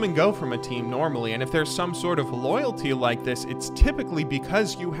 Players come and go from a team normally, and if there's some sort of loyalty like this, it's typically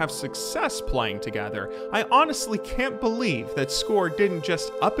because you have success playing together. I honestly can't believe that Score didn't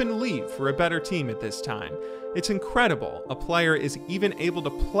just up and leave for a better team at this time. It's incredible a player is even able to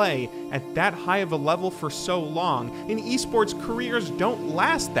play at that high of a level for so long. In esports, careers don't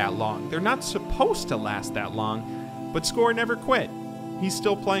last that long. They're not supposed to last that long, but Score never quit. He's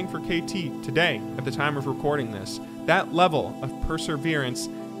still playing for KT today at the time of recording this. That level of perseverance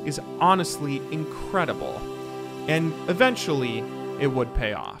is honestly incredible, and eventually it would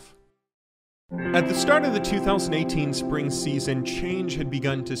pay off. At the start of the 2018 spring season, change had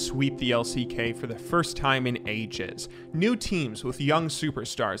begun to sweep the LCK for the first time in ages. New teams with young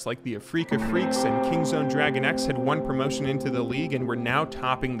superstars like the Afrika Freaks and Kingzone Dragon X had won promotion into the league and were now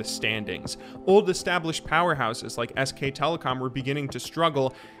topping the standings. Old established powerhouses like SK Telecom were beginning to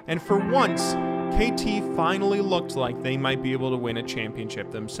struggle, and for once, KT finally looked like they might be able to win a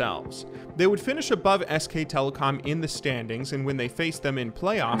championship themselves. They would finish above SK Telecom in the standings, and when they faced them in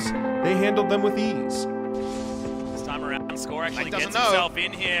playoffs, they handled them with ease. This time around, Score actually gets himself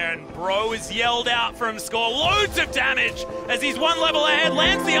in here, and Bro is yelled out from Score. Loads of damage as he's 1 level ahead,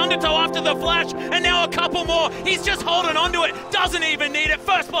 lands the undertow after the flash, and now a couple more. He's just holding onto it, doesn't even need it.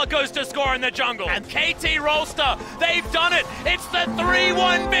 First blood goes to Score in the jungle. And KT Rolster, they've done it. It's the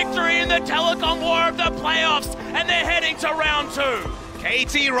 3-1 victory in the Telecom War of the playoffs, and they're heading to round 2.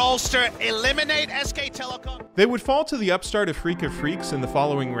 KT Rolster eliminate SK Telecom. They would fall to the upstart Afrika Freaks in the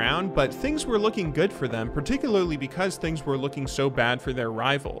following round, but things were looking good for them, particularly because things were looking so bad for their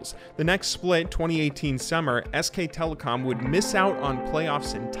rivals. The next split, 2018 summer, SK Telecom would miss out on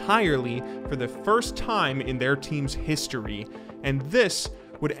playoffs entirely for the first time in their team's history, and this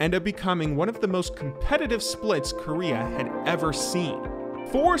would end up becoming one of the most competitive splits Korea had ever seen.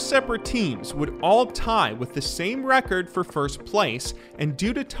 4 separate teams would all tie with the same record for first place, and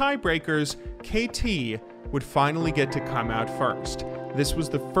due to tiebreakers, KT would finally get to come out first. This was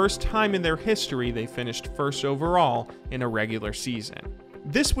the first time in their history they finished first overall in a regular season.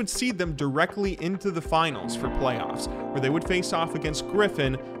 This would seed them directly into the finals for playoffs, where they would face off against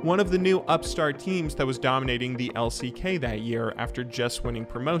Griffin, one of the new upstart teams that was dominating the LCK that year after just winning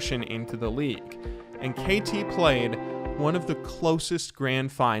promotion into the league. And KT played one of the closest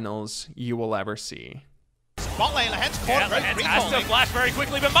grand finals you will ever see. Bot lane, Lahen's caught. Lahen has to flash very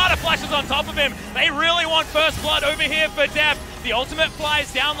quickly, but Mata flashes on top of him. They really want first blood over here for Depth. The ultimate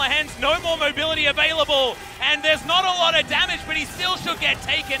flies down Lahen's, no more mobility available, and there's not a lot of damage, but he still should get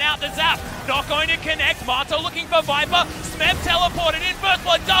taken out. The zap not going to connect. Mata looking for Viper. Smeb teleported in. First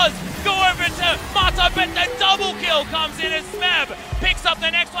blood does go over to Mata, but the double kill comes in as Smeb picks up the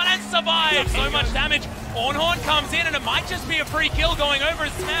next one and survives. So much damage. Ornhorn comes in, and it might just be a free kill going over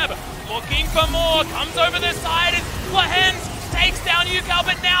as Smeb looking for more. Comes over the side, and Lahen's takes down Yukal,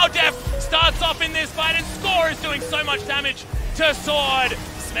 but now Def starts off in this fight, and Score is doing so much damage to Sword.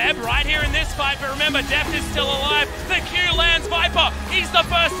 Smeb right here in this fight, but remember, Deft is still alive. The Q lands Viper. He's the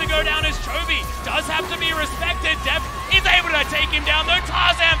first to go down as Chovy does have to be respected. Deft is able to take him down, though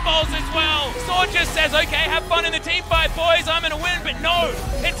Tarzan falls as well. Sword just says, okay, have fun in the team fight, boys. I'm going to win, but no,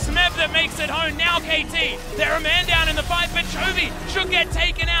 it's Smeb that makes it home. Now KT, they're a man down in the fight, but Chovy should get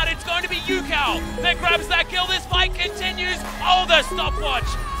taken out. It's going to be Yukal that grabs that kill. This fight continues. Oh, the stopwatch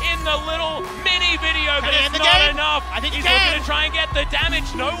in the little mini video, but it's not enough. I think he's looking to try and get the damage.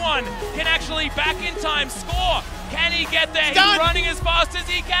 No one can actually back in time. Score. Can he get there? He's running as fast as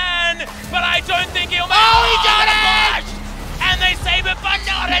he can, but I don't think he'll make it. Oh, he got it! And they save it, but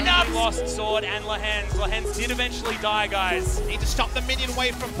not enough. We lost Sword and Lahens. Lahens did eventually die, guys. Need to stop the minion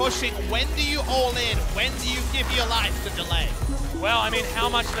wave from pushing. When do you all in? When do you give your life to delay? Well, I mean, how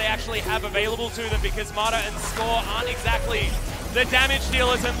much they actually have available to them, because Mata and Score aren't exactly the damage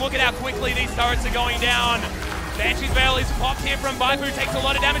dealers, and look at how quickly these turrets are going down. Banshee's Veil is popped here from Viper, who takes a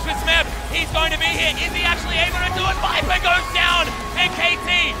lot of damage with Smeb. He's going to be here. Is he actually able to do it? Viper goes down, and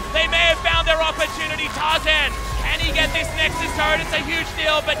KT, they may have found their opportunity. Tarzan, can he get this Nexus turret? It's a huge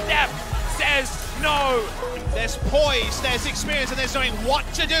deal, but Deft says no. There's poise, there's experience, and there's knowing what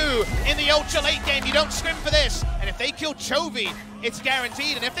to do in the ultra late game. You don't scrim for this. And if they kill Chovy, it's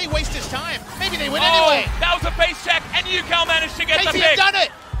guaranteed. And if they waste his time, maybe they win anyway. That was a face check, and Yukal managed to get the pick. KT have done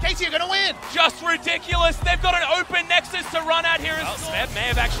it. KT, you're gonna win. Just ridiculous. They've got an open Nexus to run out here. Well, Smeb may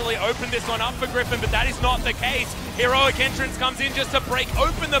have actually opened this one up for Griffin, but that is not the case. Heroic Entrance comes in just to break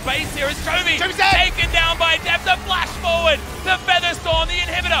open the base here as Chovy taken down by Deft. The flash forward, the Featherstorm, the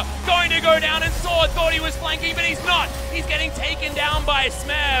inhibitor going to go down, and Sword thought he was flanking, but he's not. He's getting taken down by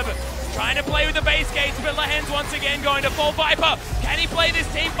Smeb. Trying to play with the base gates, but Lahens once again going to fall. Viper, can he play this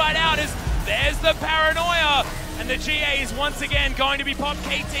team fight out? As there's the paranoia. And the GA is once again going to be popped.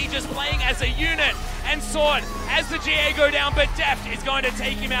 KT just playing as a unit. And Sword has the GA go down, but Deft is going to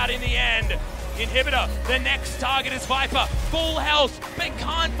take him out in the end. Inhibitor, the next target is Viper. Full health, but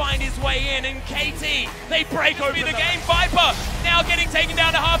can't find his way in. And KT, they break open the game. Viper now getting taken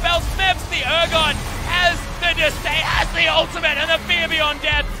down to half health. Smebs the Ergon, has the disdain, has the ultimate, and the Fear Beyond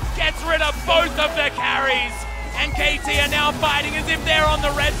Death gets rid of both of the carries. And KT are now fighting as if they're on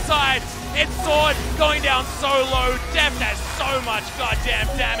the red side. It's Sword going down so low. Deft has so much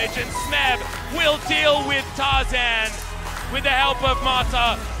goddamn damage, and Smeb will deal with Tarzan with the help of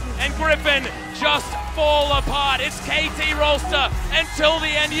Mata. And Griffin just fall apart. It's KT Rolster until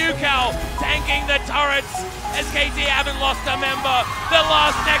the end. Yukal tanking the turrets as KT haven't lost a member. The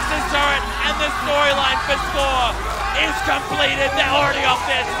last Nexus turret, and the storyline for Score is completed. They're already off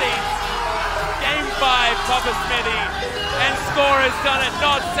their seats. Game 5, Papa Smithy. And Score has done it,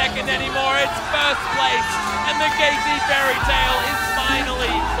 not second anymore, it's first place, and the KT fairy tale is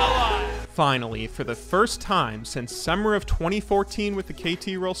finally alive. Finally, for the first time since summer of 2014 with the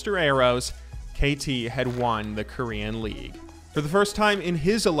KT Rolster Arrows, KT had won the Korean League. For the first time in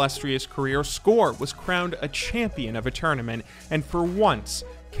his illustrious career, Score was crowned a champion of a tournament, and for once,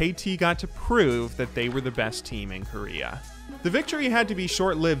 KT got to prove that they were the best team in Korea. The victory had to be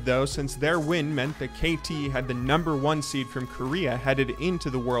short-lived though, since their win meant that KT had the #1 seed from Korea headed into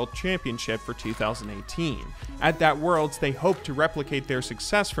the World Championship for 2018. At that Worlds, they hoped to replicate their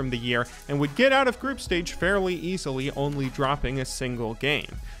success from the year and would get out of group stage fairly easily, only dropping a single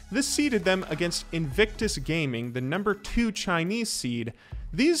game. This seeded them against Invictus Gaming, the #2 Chinese seed.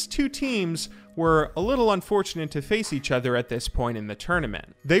 These two teams were a little unfortunate to face each other at this point in the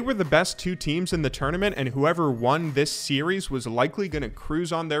tournament. They were the best two teams in the tournament, and whoever won this series was likely going to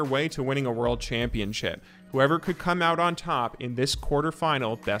cruise on their way to winning a world championship. Whoever could come out on top in this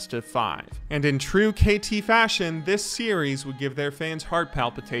quarterfinal best of 5. And in true KT fashion, this series would give their fans heart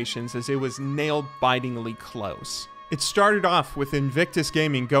palpitations as it was nail-bitingly close. It started off with Invictus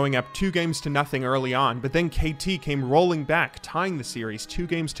Gaming going up 2-0 early on, but then KT came rolling back, tying the series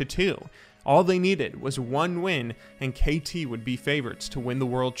 2-2. All they needed was one win, and KT would be favorites to win the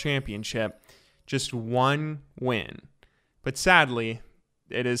World Championship. Just one win. But sadly,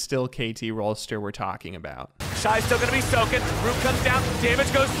 it is still KT Rolster we're talking about. Shy's still gonna be soaking. Root comes down,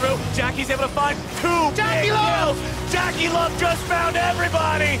 damage goes through. Jackie's able to find 2 big kills. Jackie Love just found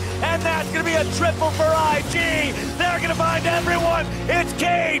everybody, and that's gonna be a triple for IG. They're gonna find everyone. It's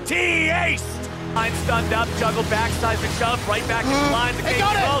KT Ace. Line stunned up, juggled back, seismic shove, right back in line to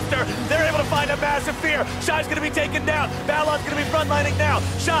KT Rolster. They're able to find a massive fear. Shy's gonna be taken down. Balon's gonna be frontlining now.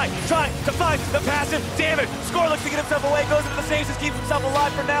 Shy trying to find the passive damage. Score looks to get himself away, goes into the stasis, keeps himself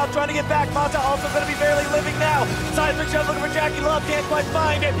alive for now, trying to get back. Mata also gonna be barely living now. Seismic Shove looking for Jackie Love, can't quite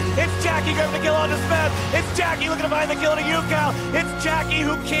find it. It's Jackie grabbing the kill on his Smith. It's Jackie looking to find the kill to Yukal. It's Jackie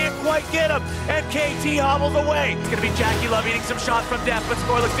who can't quite get him, and KT hobbles away. It's gonna be Jackie Love eating some shots from death, but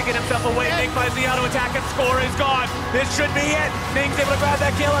Score looks to get himself away. Ning finds the auto attack, and Score is gone. This should be it. Ning's able to grab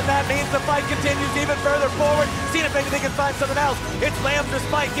that kill, and that means the fight continues even further forward. Seeing if maybe they can find something else. It's Lambs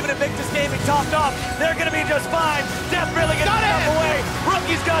despite giving Invictus Gaming topped off. They're gonna be just fine. Death really gets himself away.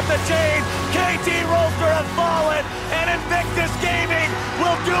 Rookie's got the chain. KT Rolster has fallen, and Invictus Gaming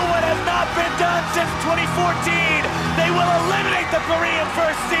will do what has not been done since 2014. They will eliminate the Korean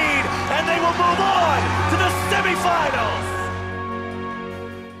first seed, and they will move on to the semifinals.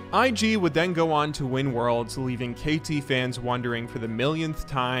 IG would then go on to win Worlds, leaving KT fans wondering for the millionth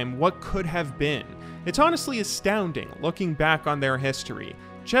time what could have been. It's honestly astounding looking back on their history,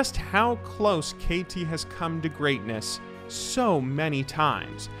 just how close KT has come to greatness so many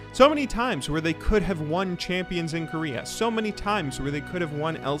times. So many times where they could have won champions in Korea, so many times where they could have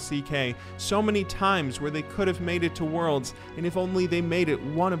won LCK, so many times where they could have made it to Worlds, and if only they made it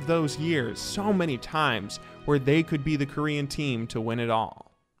one of those years, so many times where they could be the Korean team to win it all.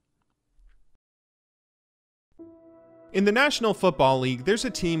 In the National Football League, there's a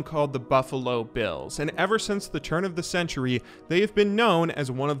team called the Buffalo Bills, and ever since the turn of the century, they have been known as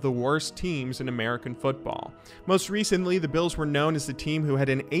one of the worst teams in American football. Most recently, the Bills were known as the team who had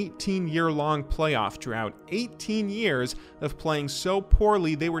an 18-year-long playoff drought, 18 years of playing so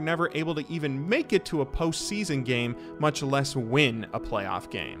poorly they were never able to even make it to a postseason game, much less win a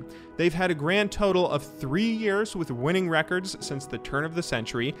playoff game. They've had a grand total of 3 years with winning records since the turn of the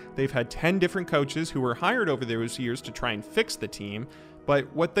century. They've had 10 different coaches who were hired over those years to try and fix the team,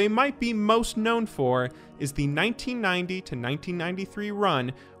 but what they might be most known for is the 1990 to 1993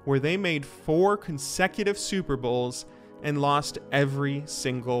 run where they made 4 consecutive Super Bowls and lost every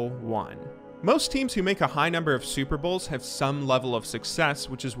single one. Most teams who make a high number of Super Bowls have some level of success,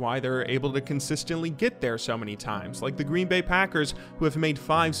 which is why they're able to consistently get there so many times, like the Green Bay Packers, who have made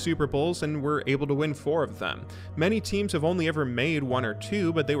 5 Super Bowls and were able to win 4 of them. Many teams have only ever made 1 or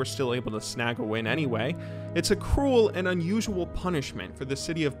 2, but they were still able to snag a win anyway. It's a cruel and unusual punishment for the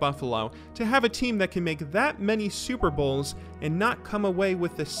city of Buffalo to have a team that can make that many Super Bowls and not come away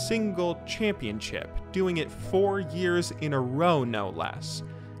with a single championship, doing it 4 years in a row, no less.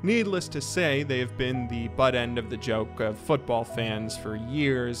 Needless to say, they have been the butt end of the joke of football fans for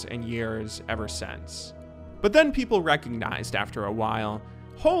years and years ever since. But then people recognized after a while,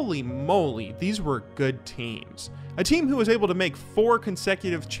 holy moly, these were good teams. A team who was able to make 4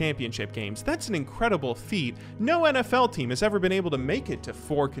 consecutive championship games, that's an incredible feat. No NFL team has ever been able to make it to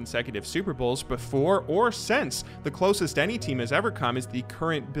 4 consecutive Super Bowls before or since. The closest any team has ever come is the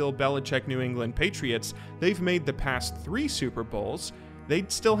current Bill Belichick New England Patriots. They've made the past 3 Super Bowls.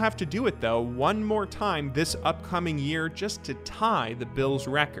 They'd still have to do it, though, one more time this upcoming year just to tie the Bills'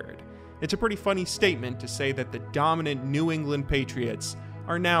 record. It's a pretty funny statement to say that the dominant New England Patriots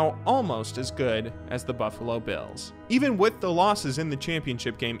are now almost as good as the Buffalo Bills. Even with the losses in the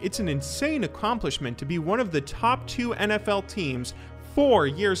championship game, it's an insane accomplishment to be one of the top 2 NFL teams 4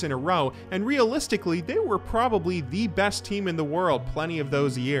 years in a row, and realistically, they were probably the best team in the world plenty of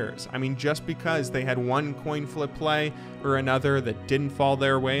those years. I mean, just because they had one coin flip play or another that didn't fall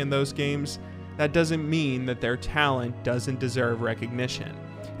their way in those games, that doesn't mean that their talent doesn't deserve recognition.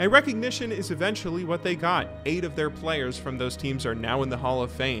 And recognition is eventually what they got. 8 of their players from those teams are now in the Hall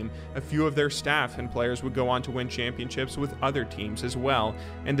of Fame. A few of their staff and players would go on to win championships with other teams as well.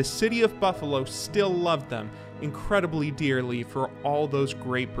 And the city of Buffalo still loved them incredibly dearly for all those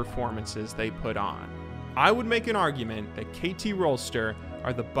great performances they put on. I would make an argument that KT Rolster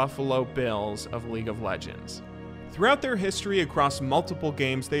are the Buffalo Bills of League of Legends. Throughout their history across multiple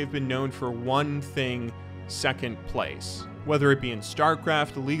games, they have been known for one thing: second place. Whether it be in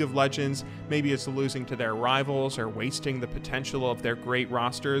StarCraft, League of Legends, maybe it's losing to their rivals or wasting the potential of their great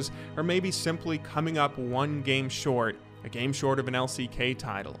rosters, or maybe simply coming up one game short, a game short of an LCK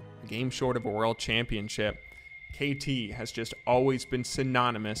title, a game short of a world championship. KT has just always been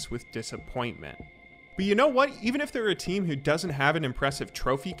synonymous with disappointment. But you know what? Even if they're a team who doesn't have an impressive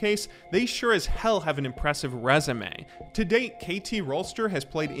trophy case, they sure as hell have an impressive resume. To date, KT Rolster has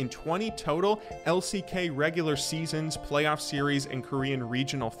played in 20 total LCK regular seasons, playoff series, and Korean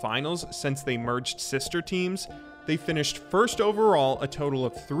regional finals since they merged sister teams. They finished first overall a total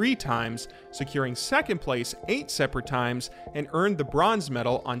of 3 times, securing second place 8 separate times, and earned the bronze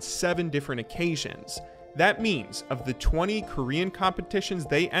medal on 7 different occasions. That means, of the 20 Korean competitions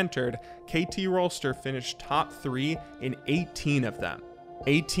they entered, KT Rolster finished top 3 in 18 of them.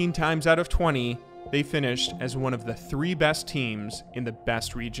 18 times out of 20, they finished as one of the 3 best teams in the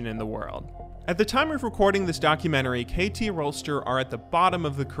best region in the world. At the time of recording this documentary, KT Rolster are at the bottom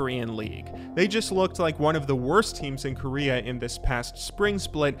of the Korean League. They just looked like one of the worst teams in Korea in this past spring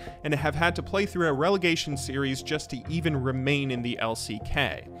split and have had to play through a relegation series just to even remain in the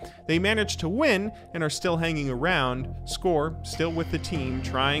LCK. They managed to win and are still hanging around, Score still with the team,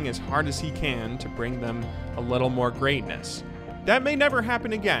 trying as hard as he can to bring them a little more greatness. That may never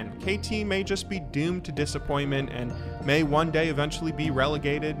happen again. KT may just be doomed to disappointment and may one day eventually be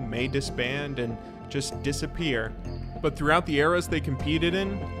relegated, may disband, and just disappear. But throughout the eras they competed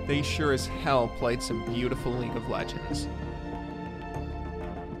in, they sure as hell played some beautiful League of Legends.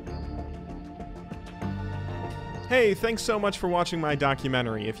 Hey, thanks so much for watching my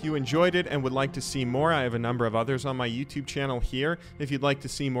documentary. If you enjoyed it and would like to see more, I have a number of others on my YouTube channel here. If you'd like to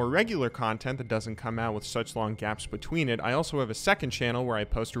see more regular content that doesn't come out with such long gaps between it, I also have a second channel where I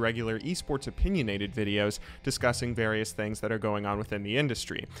post regular esports opinionated videos discussing various things that are going on within the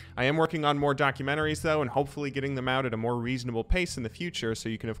industry. I am working on more documentaries though, and hopefully getting them out at a more reasonable pace in the future, so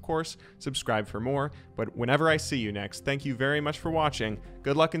you can of course subscribe for more. But whenever I see you next, thank you very much for watching,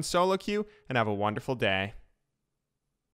 good luck in solo queue, and have a wonderful day.